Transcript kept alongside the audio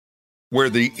where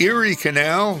the Erie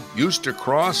Canal used to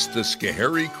cross the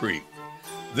Schoharie Creek.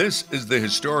 This is the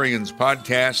Historians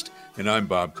Podcast, and I'm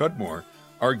Bob Cudmore.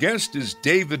 Our guest is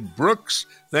David Brooks.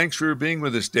 Thanks for being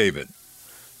with us, David.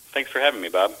 Thanks for having me,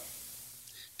 Bob.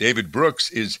 David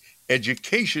Brooks is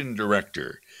Education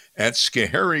Director at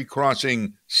Schoharie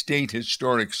Crossing State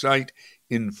Historic Site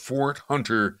in Fort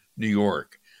Hunter, New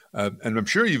York. And I'm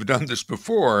sure you've done this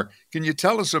before. Can you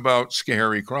tell us about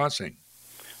Schoharie Crossing?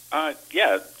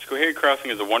 Schoharie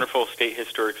Crossing is a wonderful state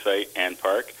historic site and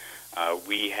park.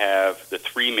 We have the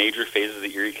three major phases of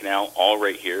the Erie Canal all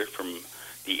right here, from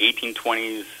the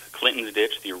 1820s Clinton's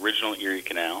Ditch, the original Erie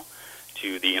Canal,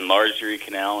 to the enlarged Erie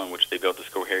Canal, in which they built the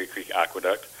Schoharie Creek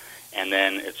Aqueduct, and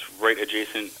then it's right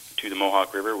adjacent to the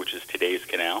Mohawk River, which is today's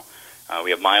canal.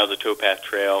 We have miles of towpath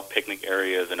trail, picnic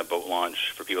areas, and a boat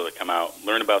launch for people to come out,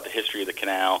 learn about the history of the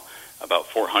canal, about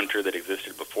Fort Hunter that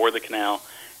existed before the canal,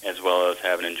 as well as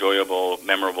have an enjoyable,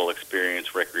 memorable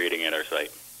experience recreating at our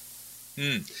site.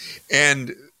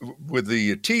 And with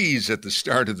the tease at the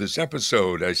start of this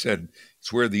episode, I said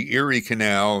it's where the Erie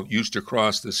Canal used to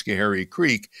cross the Schoharie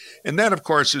Creek. And that, of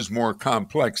course, is more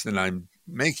complex than I'm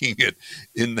making it,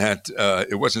 in that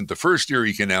it wasn't the first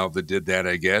Erie Canal that did that,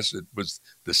 I guess. It was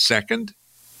the second?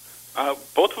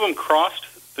 Both of them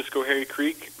crossed the Schoharie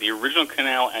Creek. The original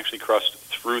canal actually crossed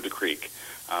through the creek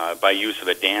by use of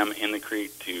a dam in the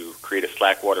creek to create a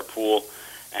slackwater pool.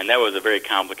 And that was a very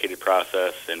complicated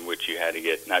process in which you had to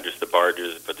get not just the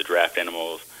barges, but the draft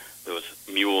animals, those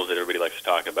mules that everybody likes to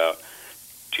talk about,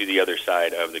 to the other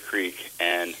side of the creek.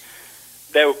 And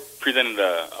that presented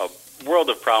a world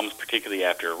of problems, particularly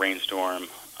after a rainstorm,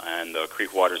 and the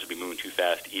creek waters would be moving too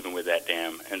fast, even with that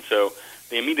dam. And so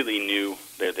they immediately knew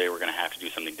that they were going to have to do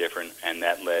something different, and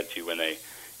that led to, when they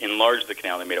enlarged the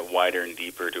canal, they made it wider and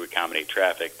deeper to accommodate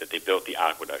traffic, that they built the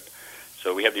aqueduct.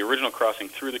 So we have the original crossing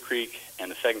through the creek and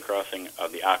the second crossing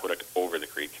of the aqueduct over the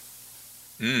creek.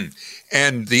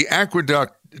 And the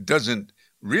aqueduct doesn't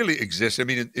really exist. I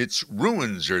mean, its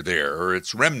ruins are there, or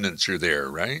its remnants are there,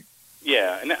 right?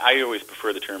 Yeah, and I always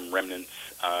prefer the term remnants.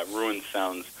 Ruins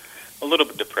sounds a little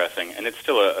bit depressing, and it's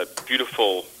still a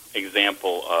beautiful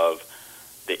example of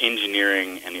the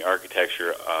engineering and the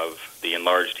architecture of the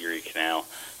enlarged Erie Canal.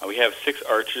 We have 6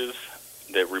 arches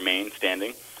that remain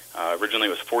standing. Originally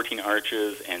it was 14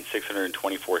 arches and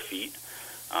 624 feet.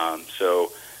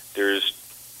 So there's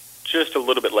just a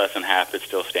little bit less than half that's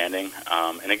still standing.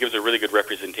 And it gives a really good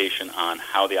representation on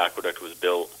how the aqueduct was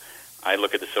built. I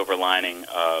look at the silver lining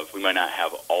of, we might not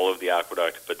have all of the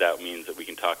aqueduct, but that means that we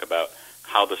can talk about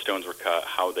how the stones were cut,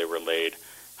 how they were laid,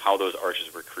 how those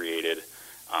arches were created,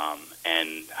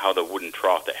 and how the wooden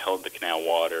trough that held the canal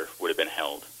water would have been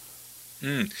held.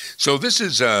 So this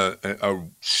is a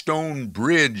stone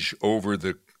bridge over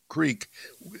the creek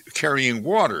carrying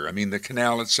water. I mean, the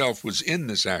canal itself was in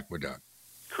this aqueduct.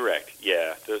 Correct,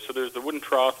 yeah. So there's the wooden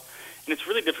trough, and it's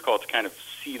really difficult to kind of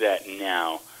see that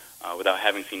now without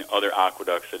having seen other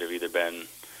aqueducts that have either been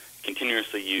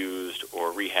continuously used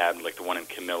or rehabbed, like the one in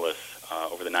Camillus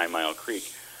over the 9 Mile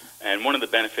Creek. And one of the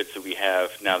benefits that we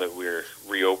have now that we're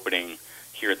reopening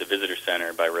here at the Visitor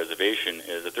Center by reservation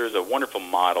is that there's a wonderful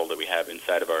model that we have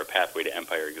inside of our Pathway to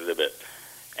Empire exhibit,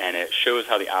 and it shows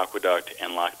how the aqueduct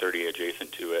and Lock 30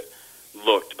 adjacent to it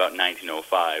looked about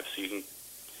 1905. So you can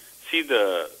see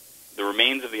the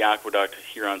remains of the aqueduct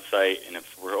here on site, and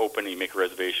if we're open and you make a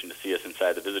reservation to see us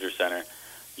inside the Visitor Center,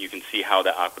 you can see how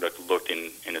the aqueduct looked in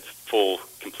its full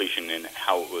completion and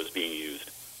how it was being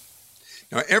used.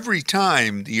 Now, every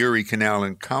time the Erie Canal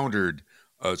encountered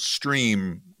a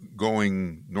stream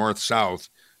going north-south,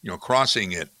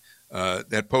 crossing it,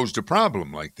 that posed a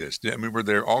problem like this. I mean, were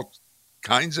there all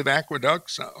kinds of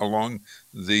aqueducts along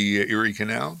the Erie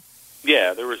Canal?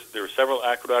 Yeah, there were several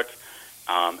aqueducts,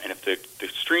 and if the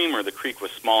stream or the creek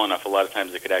was small enough, a lot of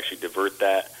times they could actually divert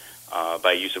that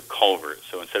by use of culverts.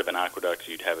 So instead of an aqueduct,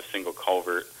 you'd have a single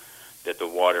culvert that the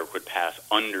water would pass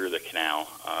under the canal.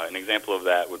 An example of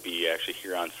that would be actually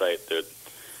here on site.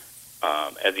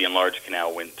 As the enlarged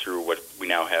canal went through what we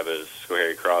now have as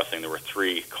Schoharie Crossing, there were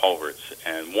 3 culverts,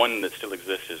 and one that still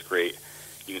exists is great.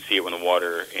 You can see it when the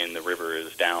water in the river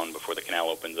is down before the canal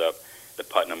opens up, the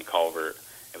Putnam Culvert.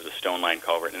 It was a stone-line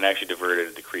culvert, and it actually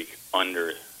diverted the creek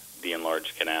under the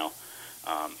enlarged canal.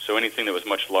 So anything that was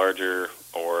much larger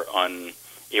or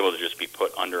unable to just be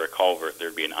put under a culvert,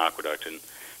 there'd be an aqueduct. And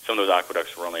some of those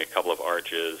aqueducts were only a couple of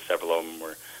arches. Several of them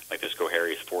were, like the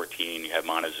Schoharie's 14. You have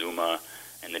Montezuma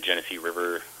and the Genesee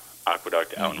River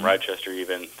Aqueduct out in Rochester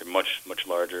even. They're much, much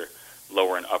larger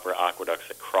lower and upper aqueducts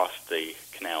that cross the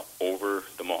canal over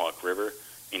the Mohawk River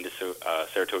into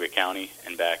Saratoga County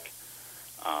and back.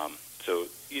 So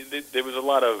there was a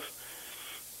lot of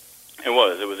It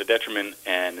was a detriment,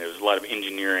 and there was a lot of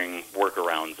engineering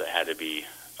workarounds that had to be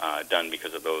done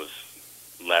because of those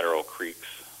lateral creeks.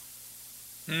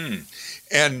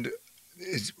 And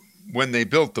when they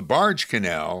built the barge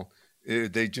canal,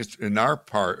 they just, in our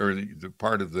part, or the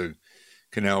part of the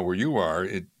canal where you are,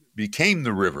 it became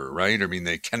the river, right? I mean,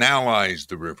 they canalized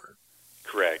the river.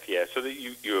 Correct, yeah. So that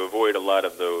you avoid a lot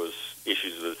of those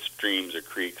issues with streams or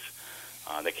creeks.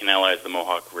 They canalized the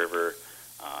Mohawk River.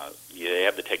 They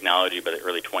have the technology by the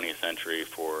early 20th century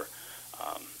for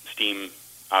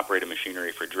steam-operated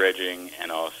machinery for dredging,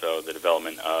 and also the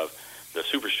development of the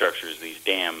superstructures, these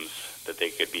dams that they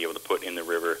could be able to put in the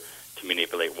river to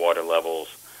manipulate water levels.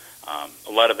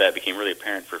 A lot of that became really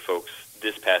apparent for folks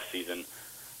this past season.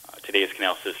 Today's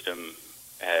canal system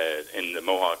in the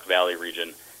Mohawk Valley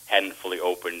region hadn't fully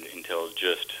opened until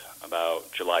just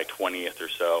about July 20th or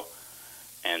so.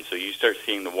 And so you start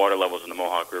seeing the water levels in the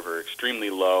Mohawk River extremely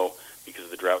low because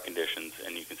of the drought conditions,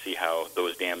 and you can see how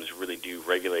those dams really do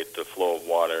regulate the flow of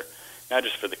water, not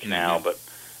just for the canal, but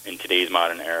in today's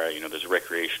modern era. There's a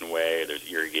recreation way,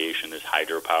 there's irrigation, there's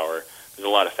hydropower. There's a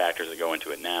lot of factors that go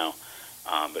into it now.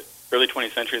 But early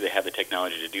 20th century, they have the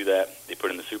technology to do that. They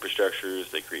put in the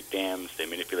superstructures, they create dams, they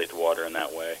manipulate the water in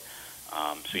that way.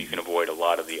 So you can avoid a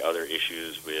lot of the other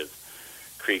issues with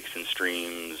creeks and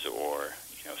streams or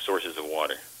sources of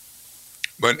water.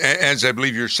 But as I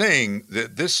believe you're saying,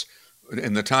 that this,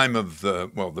 in the time of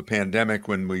the pandemic,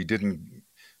 when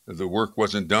the work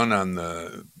wasn't done on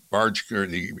the barge or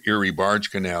the Erie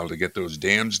Barge Canal to get those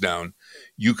dams down,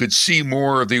 you could see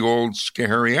more of the old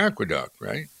Schoharie Aqueduct,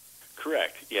 right?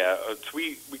 Correct. Yeah. So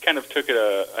we kind of took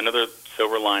another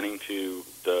silver lining to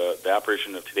the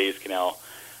operation of today's canal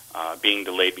being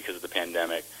delayed because of the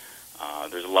pandemic.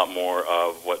 There's a lot more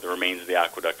of what the remains of the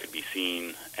aqueduct could be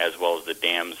seen, as well as the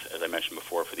dams, as I mentioned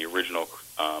before, for the original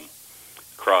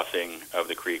crossing of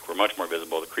the creek were much more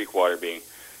visible. The creek water being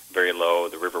very low,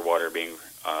 the river water being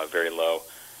very low.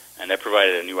 And that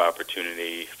provided a new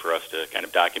opportunity for us to kind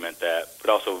of document that,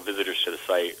 but also visitors to the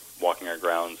site, walking our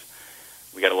grounds.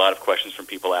 We got a lot of questions from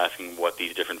people asking what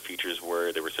these different features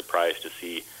were. They were surprised to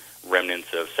see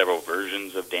remnants of several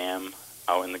versions of dam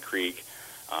out in the creek.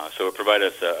 So it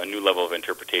provided us a new level of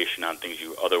interpretation on things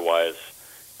you otherwise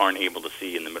aren't able to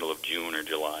see in the middle of June or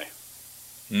July.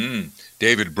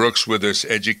 David Brooks with us,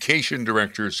 Education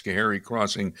Director, Schoharie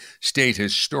Crossing State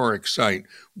Historic Site,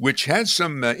 which has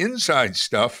some inside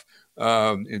stuff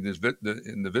in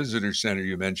the visitor center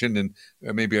you mentioned, and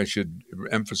maybe I should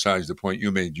emphasize the point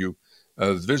you made.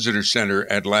 The visitor center,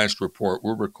 at last report,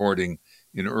 we're recording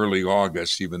in early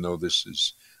August, even though this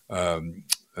is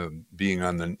being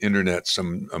on the internet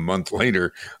a month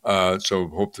later. So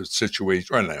hope the situation,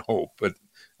 well, I hope, but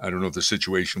I don't know if the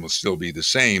situation will still be the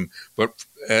same. But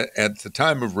at the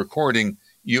time of recording,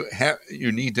 you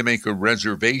need to make a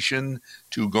reservation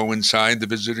to go inside the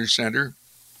visitor center?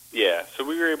 Yeah, so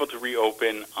we were able to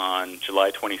reopen on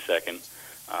July 22nd,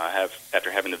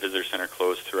 after having the visitor center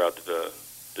closed throughout the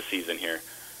season here.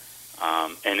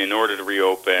 And in order to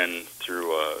reopen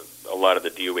through a lot of the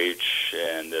DOH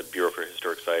and the Bureau for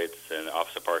Historic Sites and the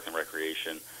Office of Parks and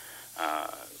Recreation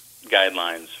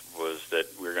guidelines was that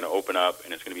we're going to open up,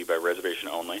 and it's going to be by reservation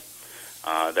only.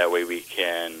 That way we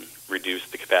can reduce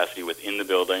the capacity within the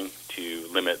building to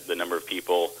limit the number of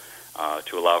people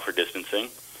to allow for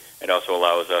distancing. It also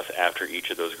allows us, after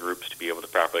each of those groups, to be able to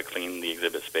properly clean the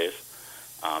exhibit space.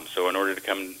 So in order to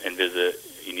come and visit,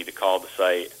 you need to call the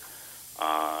site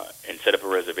and set up a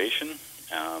reservation.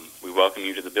 We welcome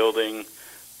you to the building.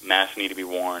 Masks need to be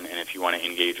worn, and if you want to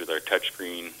engage with our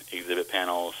touchscreen exhibit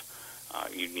panels,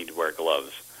 you need to wear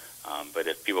gloves. But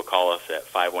if people call us at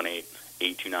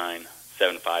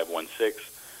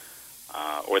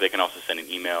 518-829-7516, or they can also send an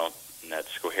email, and that's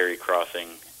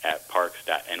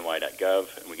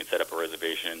schohariecrossing@parks.ny.gov, and we can set up a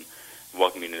reservation,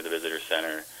 welcome you into the visitor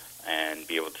center, and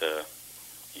be able to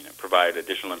provide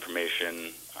additional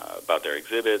information about their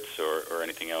exhibits or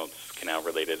anything else canal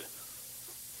related.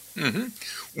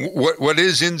 What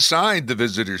is inside the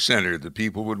visitor center that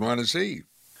people would want to see?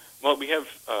 Well, we have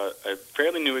a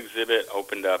fairly new exhibit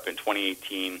opened up in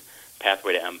 2018,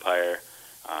 Pathway to Empire.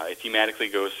 It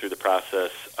thematically goes through the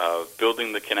process of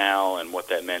building the canal and what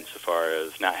that meant so far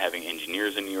as not having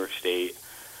engineers in New York State,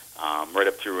 right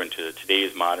up through into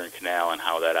today's modern canal and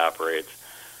how that operates.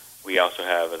 We also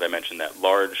have, as I mentioned, that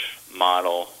large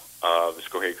model of the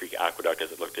Schoharie Creek Aqueduct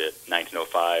as it looked at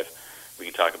 1905. We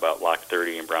can talk about Lock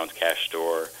 30 and Brown's Cash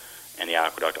Store and the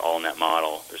aqueduct all in that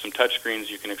model. There's some touch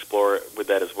screens you can explore with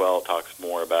that as well. It talks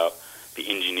more about the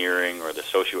engineering or the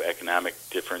socioeconomic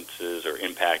differences or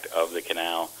impact of the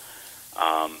canal.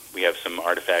 We have some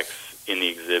artifacts in the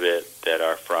exhibit that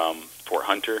are from Fort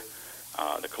Hunter,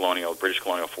 the British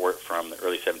colonial fort from the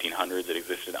early 1700s that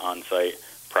existed on site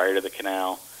prior to the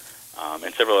canal,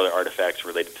 and several other artifacts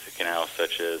related to the canal,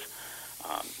 such as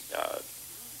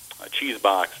a cheese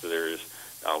box. There's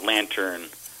a lantern,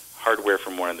 hardware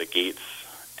from one of the gates,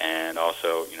 and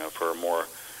also, for more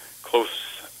close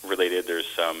related, there's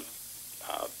some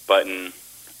button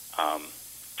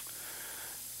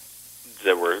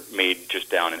that were made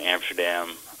just down in Amsterdam,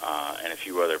 and a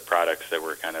few other products that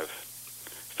were kind of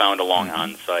found along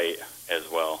on site as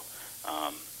well.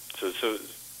 So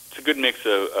it's a good mix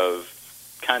of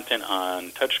content on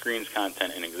touchscreens,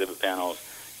 content in exhibit panels,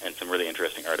 and some really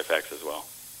interesting artifacts as well.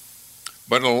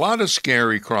 But a lot of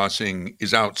Scary Crossing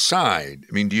is outside.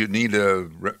 I mean, do you need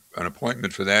an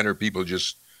appointment for that, or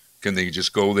can they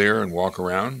just go there and walk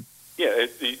around? Yeah,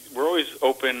 we're always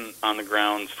open on the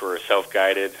grounds for a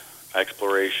self-guided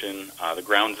exploration. The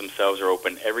grounds themselves are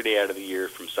open every day out of the year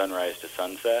from sunrise to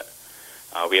sunset.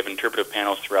 We have interpretive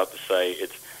panels throughout the site.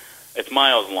 It's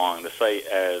miles long. The site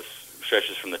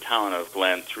stretches from the town of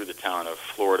Glen through the town of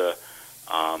Florida,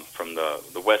 from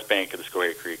the west bank of the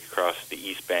Schoharie Creek across the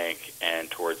east bank and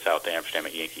towards South Amsterdam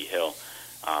at Yankee Hill.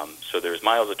 So there's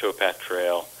miles of towpath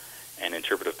trail and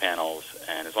interpretive panels,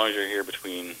 and as long as you're here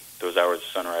between those hours of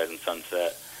sunrise and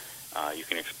sunset, you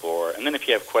can explore. And then if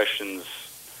you have questions,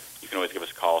 you can always give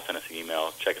us a call, send us an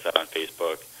email, check us out on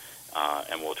Facebook,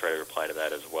 and we'll try to reply to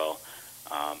that as well.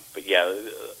 But yeah,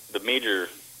 the major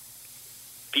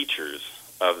features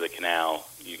of the canal,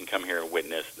 you can come here and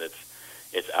witness.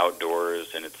 It's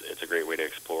outdoors, and it's a great way to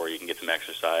explore. You can get some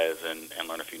exercise and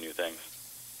learn a few new things.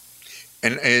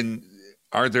 And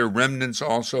are there remnants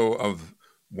also of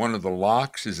one of the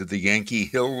locks? Is it the Yankee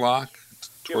Hill lock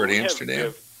toward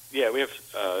Amsterdam? We have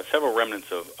several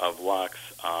remnants of locks.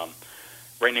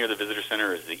 Right near the visitor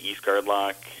center is the East Guard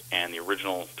lock and the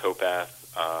original towpath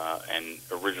and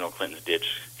original Clinton's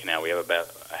Ditch Canal. We have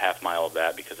about a half mile of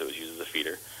that because it was used as a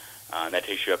feeder. And that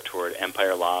takes you up toward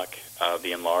Empire Lock,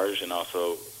 the enlarged, and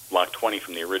also Lock 20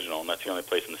 from the original. And that's the only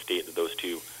place in the state that those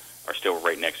two are still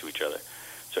right next to each other.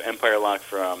 So Empire Lock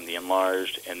from the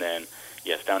enlarged, and then,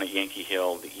 yes, down at Yankee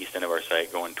Hill, the east end of our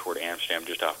site, going toward Amsterdam,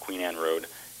 just off Queen Anne Road,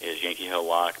 is Yankee Hill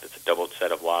Lock. That's a double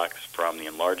set of locks from the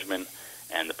enlargement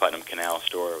and the Putnam Canal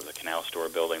Store, or the Canal Store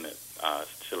building that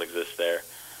still exists there.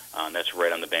 And that's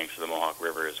right on the banks of the Mohawk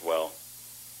River as well.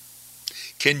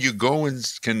 Can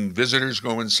visitors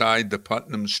go inside the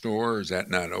Putnam store, or is that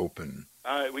not open?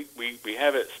 We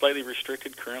have it slightly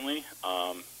restricted currently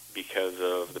because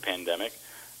of the pandemic.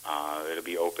 It'll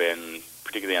be open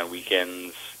particularly on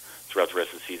weekends throughout the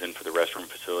rest of the season for the restroom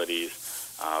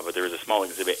facilities. But there is a small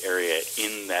exhibit area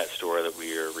in that store that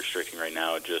we are restricting right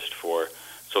now just for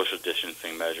social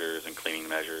distancing measures and cleaning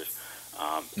measures.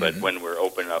 But when we're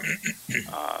open up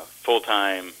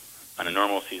full-time, on a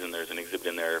normal season, there's an exhibit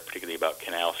in there particularly about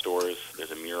canal stores. There's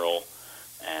a mural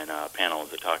and panels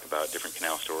that talk about different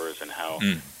canal stores and how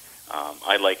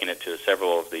I liken it to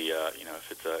several of the,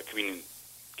 if it's a convenient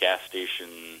gas station,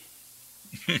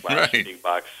 right. big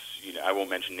box, I won't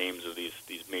mention names of these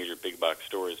major big box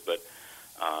stores, but,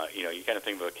 you kind of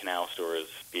think of a canal store as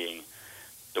being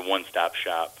the one-stop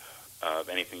shop of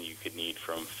anything you could need,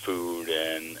 from food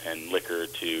and liquor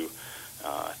to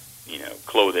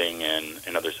clothing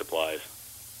and other supplies.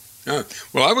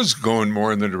 Well, I was going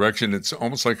more in the direction, it's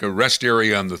almost like a rest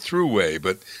area on the thruway,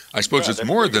 but I suppose it's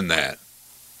more than that.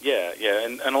 Yeah,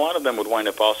 and a lot of them would wind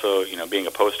up also, being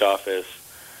a post office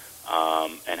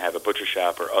and have a butcher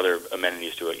shop or other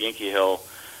amenities to it. Yankee Hill,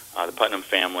 the Putnam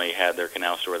family had their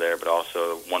canal store there, but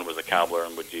also one was a cobbler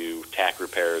and would do tack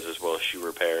repairs as well as shoe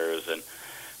repairs. And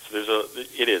so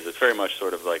it's very much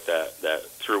sort of like that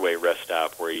thruway rest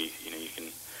stop where you can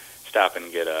stop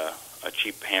and get a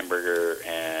cheap hamburger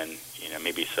and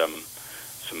maybe some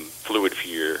fluid for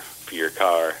your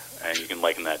car, and you can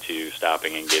liken that to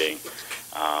stopping and getting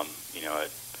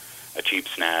a cheap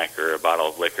snack or a bottle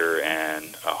of liquor and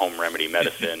a home remedy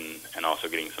medicine, and also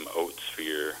getting some oats for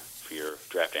your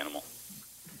draft animal.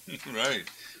 Right,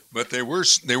 but they were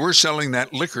selling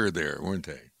that liquor there, weren't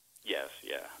they? Yes,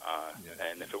 yeah.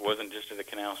 And if it wasn't just at the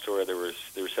canal store, there were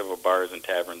several bars and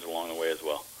taverns along the way as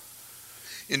well.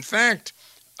 In fact,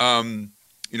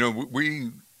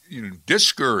 we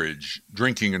discourage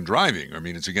drinking and driving. I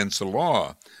mean, it's against the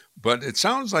law. But it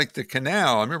sounds like the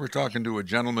canal, I remember talking to a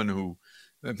gentleman who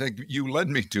I think you led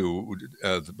me to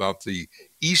about the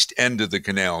east end of the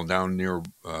canal down near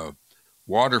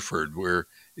Waterford, where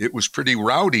it was pretty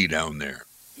rowdy down there.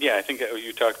 Yeah, I think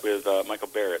you talked with Michael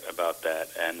Barrett about that,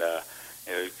 and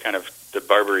kind of the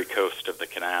Barbary coast of the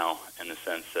canal, in the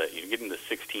sense that you get into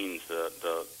the 16s,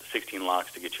 the 16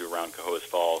 locks to get you around Cohoes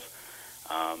Falls,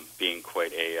 being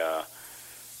quite a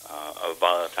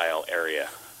volatile area.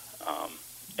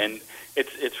 And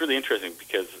it's really interesting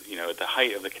because, at the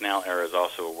height of the canal era is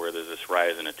also where there's this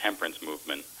rise in a temperance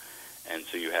movement. And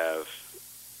so you have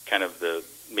kind of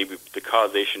maybe the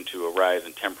causation to a rise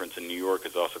in temperance in New York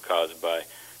is also caused by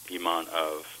the amount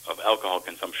of alcohol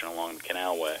consumption along the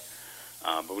canalway.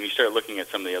 But when you start looking at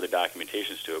some of the other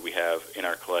documentations to it, we have in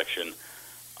our collection,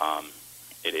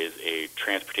 it is a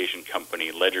transportation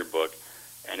company ledger book,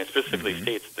 and it specifically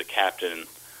states that the captain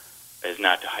is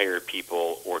not to hire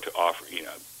people or to offer,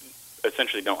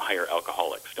 essentially don't hire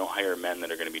alcoholics, don't hire men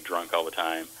that are going to be drunk all the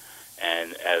time.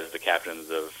 And as the captains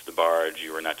of the barge,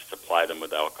 you are not to supply them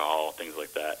with alcohol, things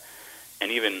like that.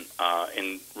 And even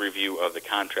in review of the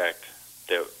contract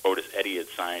that Otis Eddy had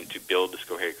signed to build the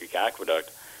Schoharie Creek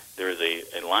Aqueduct, there is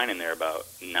a line in there about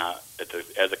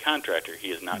as a contractor, he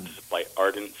is not to supply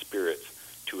ardent spirits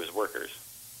to his workers.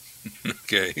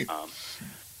 Okay.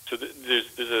 So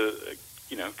there's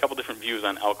a couple different views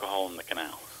on alcohol in the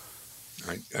canal.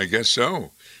 I guess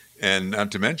so. And not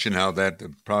to mention how that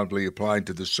probably applied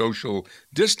to the social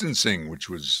distancing, which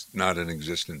was not in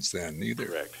existence then either.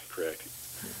 Correct.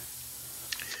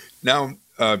 Now,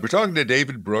 we're talking to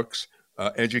David Brooks,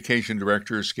 Education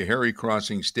Director, Schoharie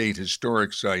Crossing State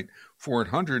Historic Site, Fort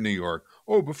Hunter, New York.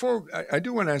 Oh, before, I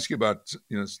do want to ask you about,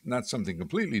 not something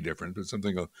completely different, but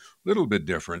something a little bit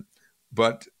different.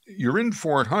 But you're in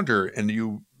Fort Hunter, and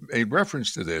you made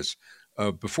reference to this.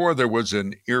 Before there was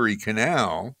an Erie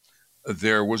Canal,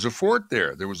 there was a fort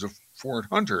there. There was a Fort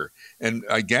Hunter. And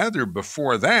I gather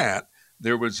before that,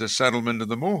 there was a settlement of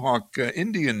the Mohawk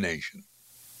Indian Nation.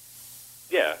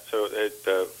 Yeah, so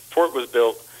the fort was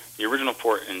built, the original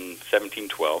fort in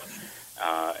 1712,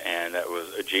 and that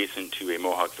was adjacent to a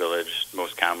Mohawk village,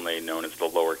 most commonly known as the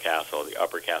Lower Castle, the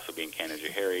Upper Castle being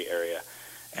Canajoharie area.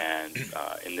 And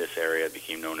in this area, it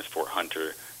became known as Fort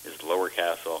Hunter, is the Lower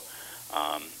Castle.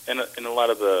 And a lot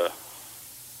of the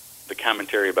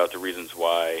commentary about the reasons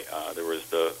why there was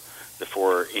the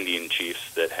four Indian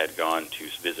chiefs that had gone to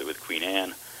visit with Queen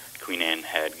Anne. Queen Anne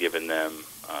had given them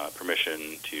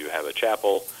permission to have a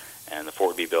chapel, and the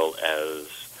fort would be built as,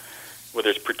 whether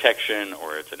it's protection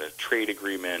or it's in a trade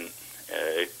agreement,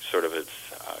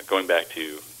 it's going back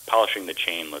to polishing the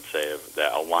chain, let's say, of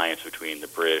that alliance between the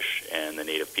British and the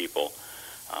native people.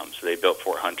 So they built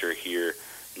Fort Hunter here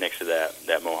next to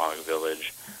that Mohawk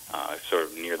village, sort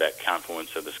of near that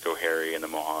confluence of the Schoharie and the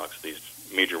Mohawks, these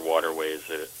major waterways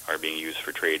that are being used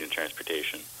for trade and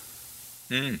transportation.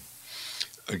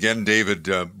 Again, David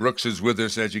Brooks is with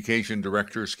us, Education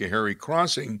Director, Schoharie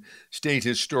Crossing State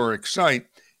Historic Site.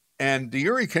 And the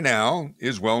Erie Canal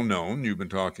is well known, you've been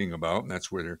talking about, and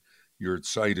that's where your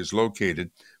site is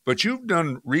located. But you've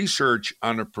done research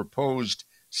on a proposed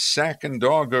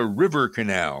Sacandaga River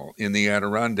Canal in the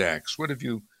Adirondacks. What have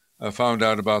you found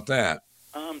out about that?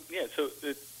 So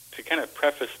to kind of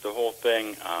preface the whole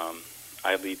thing,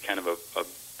 I lead kind of a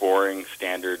boring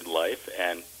standard life,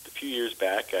 and a few years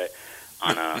back,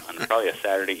 on probably a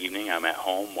Saturday evening, I'm at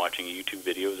home watching YouTube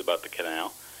videos about the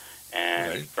canal,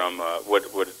 and from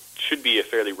what should be a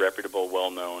fairly reputable,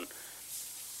 well-known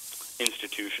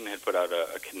institution had put out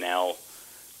a canal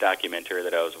documentary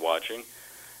that I was watching,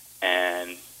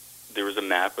 and there was a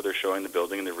map where they're showing the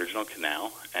building in the original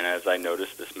canal, and as I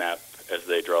noticed, this map, as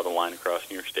they draw the line across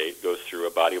New York State, goes through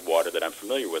a body of water that I'm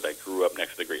familiar with. I grew up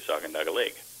next to the Great Sacandaga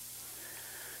Lake.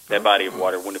 That body of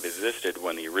water wouldn't have existed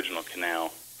when the original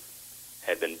canal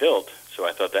had been built, so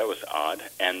I thought that was odd,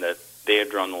 and that they had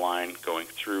drawn the line going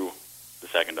through the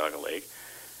Sacandaga Lake.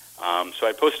 So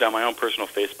I posted on my own personal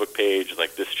Facebook page,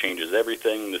 like, this changes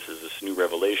everything, this is this new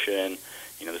revelation,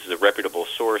 this is a reputable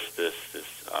source, this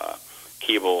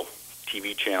cable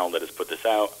TV channel that has put this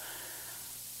out,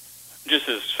 just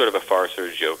as sort of a farce or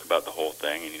a joke about the whole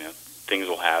thing, and, things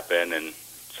will happen, and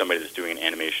somebody that's doing an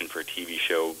animation for a TV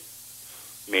show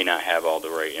may not have all the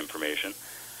right information.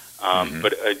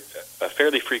 But a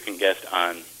fairly frequent guest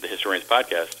on the Historians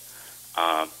Podcast,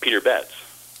 Peter Betts,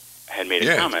 had made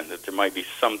a comment that there might be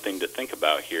something to think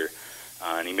about here.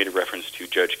 And he made a reference to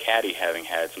Judge Caddy having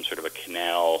had some sort of a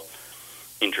canal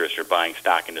interest or buying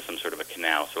stock into some sort of a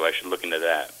canal, so I should look into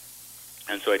that.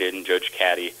 And so I did, and Judge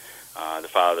Caddy, the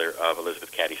father of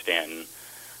Elizabeth Cady Stanton,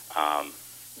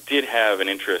 did have an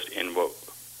interest in what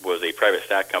was a private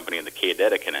stock company in the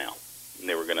Cayadetta Canal. And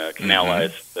they were going to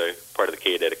canalize the part of the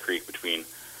Cayadetta Creek between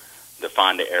the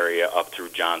Fonda area up through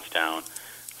Johnstown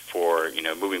for,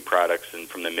 moving products and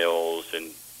from the mills,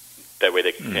 and that way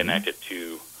they could connect it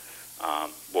to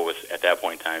what was at that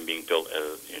point in time being built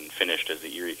and finished as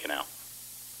the Erie Canal.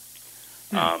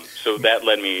 So that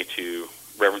led me to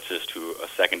references to a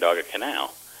Sacandaga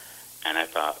Canal, and I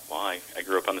thought, well, I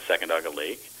grew up on the Sacandaga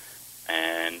Lake,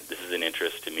 and this is an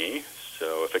interest to me.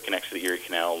 So if it connects to the Erie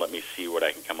Canal, let me see what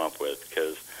I can come up with,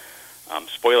 because,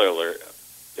 spoiler alert,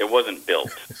 it wasn't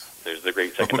built. There's the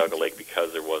Great Sacandaga Lake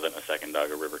because there wasn't a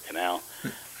Sacandaga River Canal.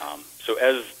 So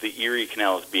as the Erie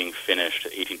Canal is being finished,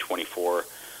 1824,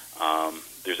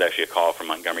 there's actually a call from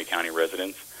Montgomery County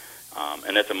residents,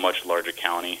 and that's a much larger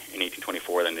county in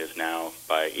 1824 than it is now.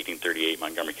 By 1838,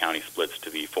 Montgomery County splits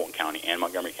to be Fulton County and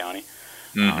Montgomery County.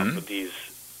 But these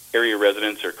area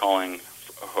residents are calling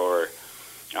for,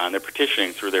 they're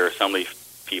petitioning through their assembly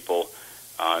people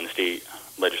in the state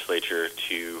legislature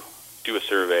to do a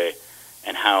survey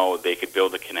and how they could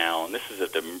build a canal. And this is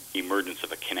at the emergence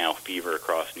of a canal fever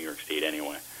across New York State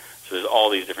anyway. So there's all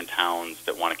these different towns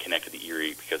that want to connect to the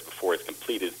Erie, because before it's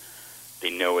completed, they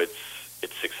know it's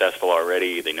successful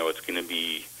already. They know it's going to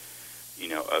be,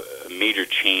 a major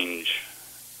change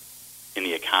in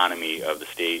the economy of the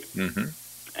state,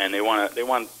 and they want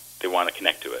to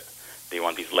connect to it. They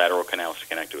want these lateral canals to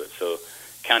connect to it. So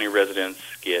county residents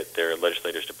get their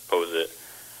legislators to propose it.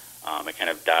 It kind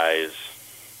of dies,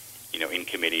 in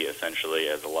committee, essentially,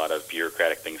 as a lot of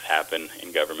bureaucratic things happen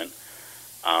in government.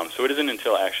 So it isn't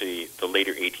until actually the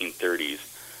later 1830s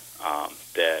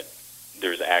that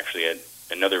there's actually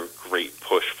another great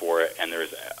push for it, and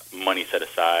there's money set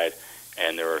aside,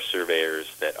 and there are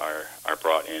surveyors that are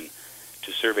brought in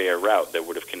to survey a route that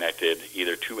would have connected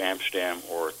either to Amsterdam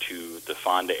or to the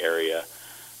Fonda area,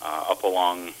 up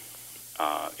along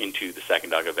into the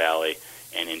Sacandaga Valley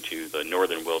and into the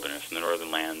northern wilderness and the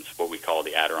northern lands, what we call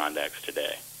the Adirondacks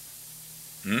today.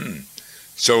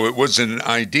 So it was an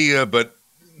idea, but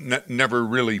never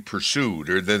really pursued.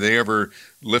 Or did they ever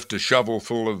lift a shovel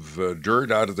full of dirt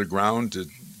out of the ground to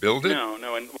build it?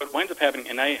 No. And what winds up happening,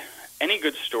 and any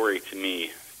good story to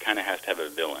me kind of has to have a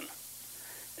villain.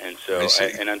 And so,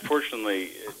 and unfortunately,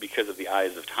 because of the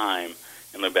eyes of time,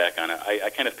 and look back on it, I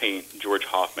kind of paint George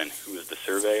Hoffman, who was the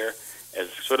surveyor, as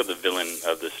sort of the villain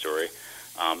of this story,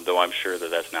 though I'm sure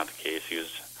that that's not the case. He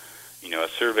was, a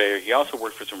surveyor. He also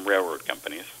worked for some railroad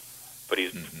companies, but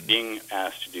he's being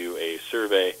asked to do a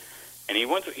survey, and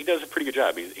he does a pretty good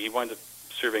job. He winds up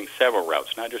surveying several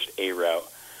routes, not just a route,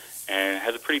 and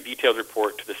has a pretty detailed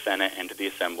report to the Senate and to the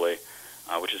Assembly,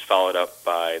 which is followed up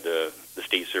by the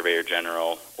State Surveyor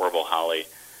General, Orville Holley.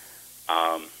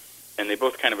 And they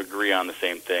both kind of agree on the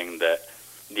same thing, that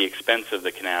the expense of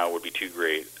the canal would be too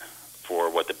great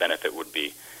for what the benefit would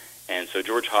be. And so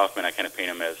George Hoffman, I kind of paint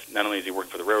him as, not only is he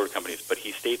working for the railroad companies, but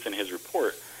he states in his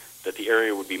report that the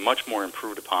area would be much more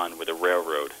improved upon with a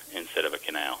railroad instead of a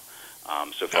canal,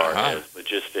 so far as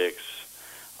logistics.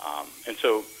 And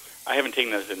so I haven't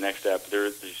taken that as the next step.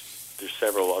 There's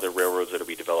several other railroads that will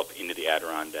be developed into the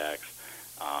Adirondacks.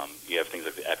 You have things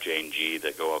like the FJ&G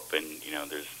that go up, and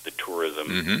there's the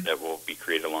tourism that will be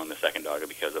created along the Sacandaga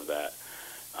because of that.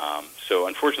 So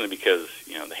unfortunately, because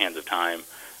the hands of time,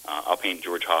 I'll paint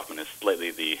George Hoffman as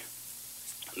slightly the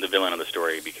villain of the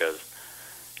story, because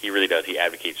he really does. He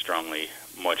advocates strongly,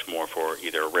 much more for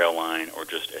either a rail line or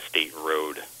just a state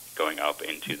road going up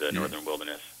into the northern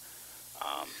wilderness,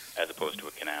 as opposed to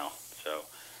a canal. So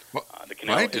the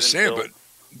canal. I hate to say it,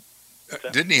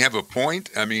 but didn't he have a point?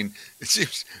 I mean, it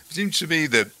seems to me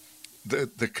that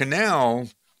the canal,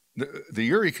 the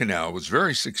Erie Canal, was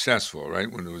very successful,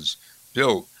 right, when it was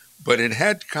built, but it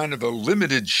had kind of a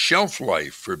limited shelf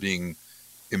life for being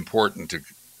important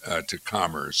to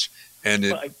commerce, and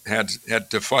it had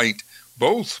to fight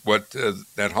both what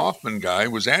that Hoffman guy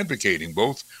was advocating,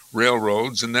 both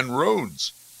railroads and then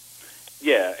roads.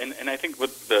 Yeah, and I think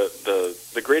with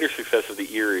the greater success of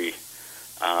the Erie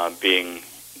being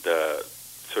the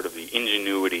sort of the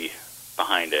ingenuity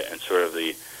behind it, and sort of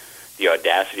the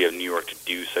audacity of New York to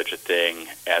do such a thing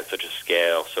at such a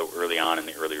scale so early on in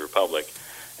the early Republic.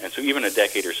 And so even a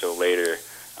decade or so later,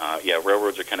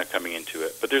 railroads are kind of coming into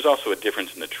it. But there's also a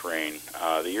difference in the terrain.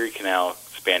 The Erie Canal,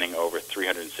 spanning over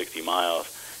 360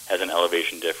 miles, has an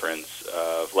elevation difference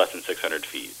of less than 600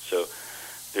 feet. So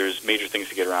there's major things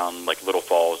to get around, like Little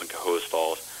Falls and Cohoes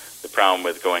Falls. The problem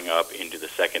with going up into the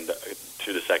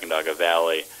Sacandaga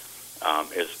Valley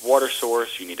is water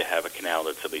source. You need to have a canal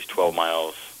that's at least 12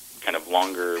 miles kind of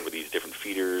longer with these different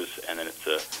feeders, and then it's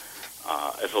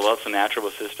a less natural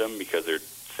system, because they're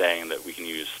saying that we can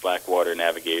use slack water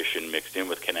navigation mixed in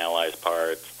with canalized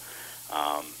parts.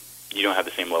 You don't have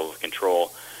the same level of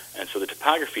control. And so the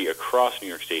topography across New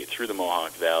York State through the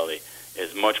Mohawk Valley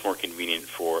is much more convenient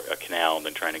for a canal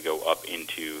than trying to go up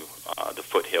into the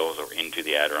foothills or into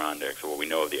the Adirondacks, or what we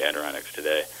know of the Adirondacks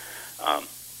today.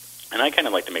 And I kind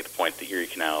of like to make the point that the Erie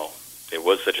Canal, it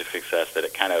was such a success that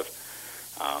it kind of,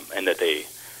 and that they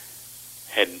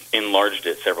had enlarged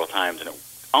it several times, and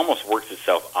almost works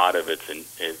itself out of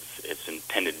its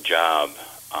intended job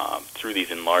through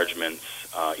these enlargements,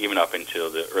 even up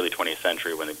until the early 20th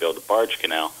century when they built the barge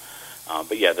canal.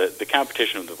 But yeah, the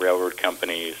competition of the railroad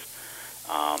companies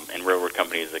and railroad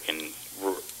companies that can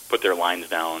put their lines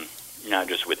down, not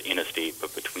just within a state,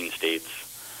 but between states.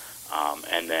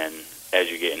 And then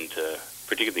as you get into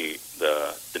particularly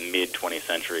the mid-20th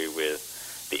century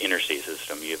with the interstate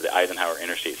system, you have the Eisenhower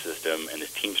interstate system and the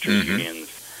Teamsters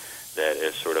unions that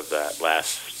is sort of that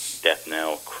last death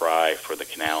knell cry for the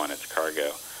canal and its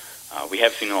cargo. We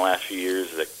have seen in the last few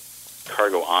years that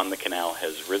cargo on the canal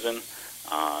has risen.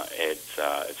 It's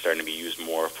starting to be used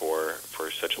more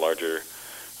for such larger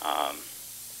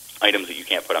items that you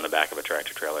can't put on the back of a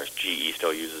tractor trailer. GE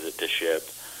still uses it to ship.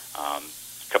 A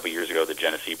couple of years ago, the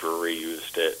Genesee Brewery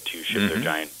used it to ship their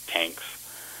giant tanks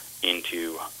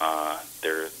into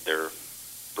their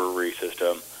brewery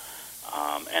system.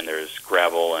 And there's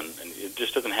gravel, and it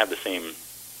just doesn't have the same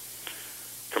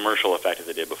commercial effect as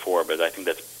it did before, but I think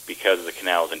that's because the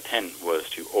canal's intent was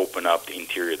to open up the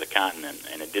interior of the continent,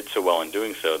 and it did so well in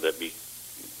doing so that the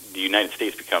United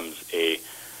States becomes a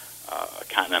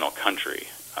continental country.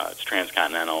 It's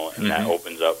transcontinental, and that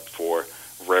opens up for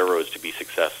railroads to be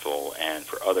successful and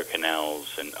for other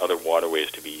canals and other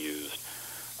waterways to be used.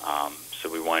 So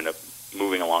we wind up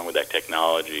moving along with that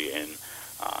technology, and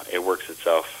it works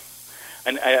itself.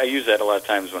 And I use that a lot of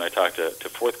times when I talk to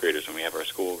fourth graders when we have our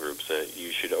school groups, that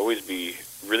you should always be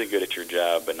really good at your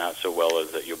job, but not so well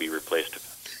as that you'll be replaced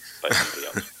by somebody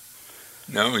else.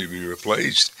 No, you'll be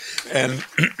replaced. And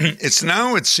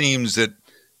it seems that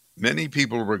many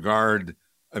people regard,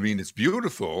 I mean, it's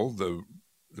beautiful, the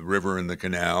river and the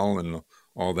canal and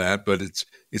all that, but it's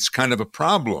kind of a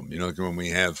problem, when we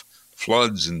have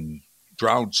floods and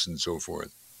droughts and so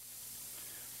forth.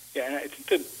 Yeah, and I think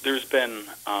that there's been,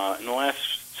 in the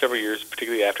last several years,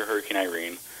 particularly after Hurricane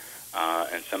Irene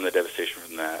and some of the devastation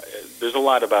from that, there's a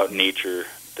lot about nature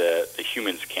that the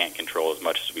humans can't control as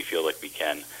much as we feel like we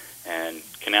can. And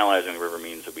canalizing the river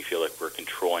means that we feel like we're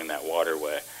controlling that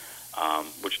waterway,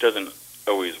 which doesn't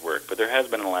always work. But there has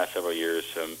been in the last several years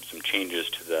some changes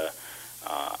to the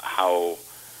how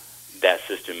that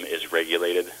system is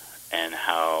regulated and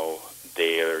how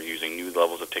they are using new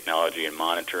levels of technology and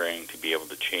monitoring to be able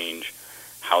to change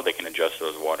how they can adjust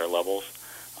those water levels.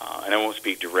 And I won't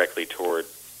speak directly toward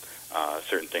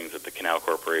certain things that the Canal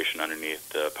Corporation underneath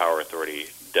the Power Authority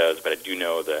does, but I do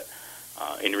know that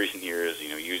in recent years,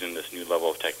 using this new level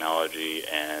of technology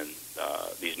and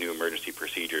these new emergency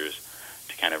procedures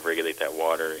to kind of regulate that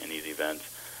water in these events,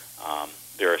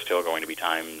 there are still going to be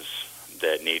times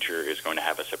that nature is going to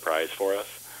have a surprise for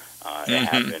us. It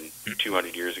happened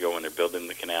 200 years ago when they're building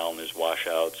the canal and there's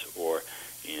washouts, or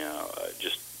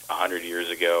just 100 years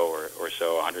ago or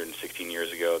so, 116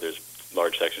 years ago, there's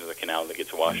large sections of the canal that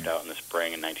gets washed out in the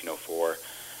spring in 1904.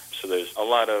 So there's a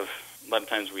lot of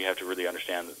times we have to really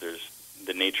understand that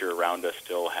the nature around us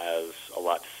still has a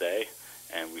lot to say,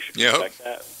 and we should respect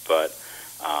that, but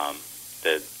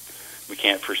that we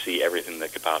can't foresee everything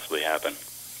that could possibly happen.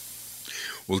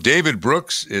 Well, David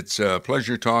Brooks, it's a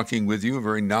pleasure talking with you.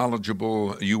 Very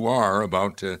knowledgeable you are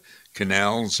about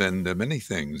canals and many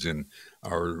things in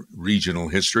our regional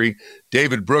history.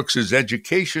 David Brooks is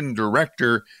Education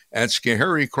Director at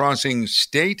Schoharie Crossing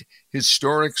State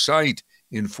Historic Site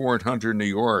in Fort Hunter, New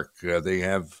York. They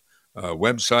have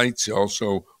websites.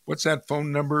 Also, what's that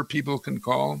phone number people can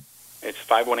call? It's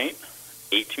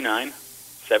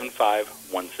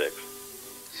 518-829-7516.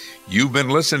 You've been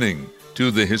listening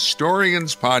to the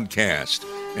Historians Podcast,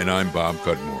 and I'm Bob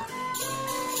Cudmore.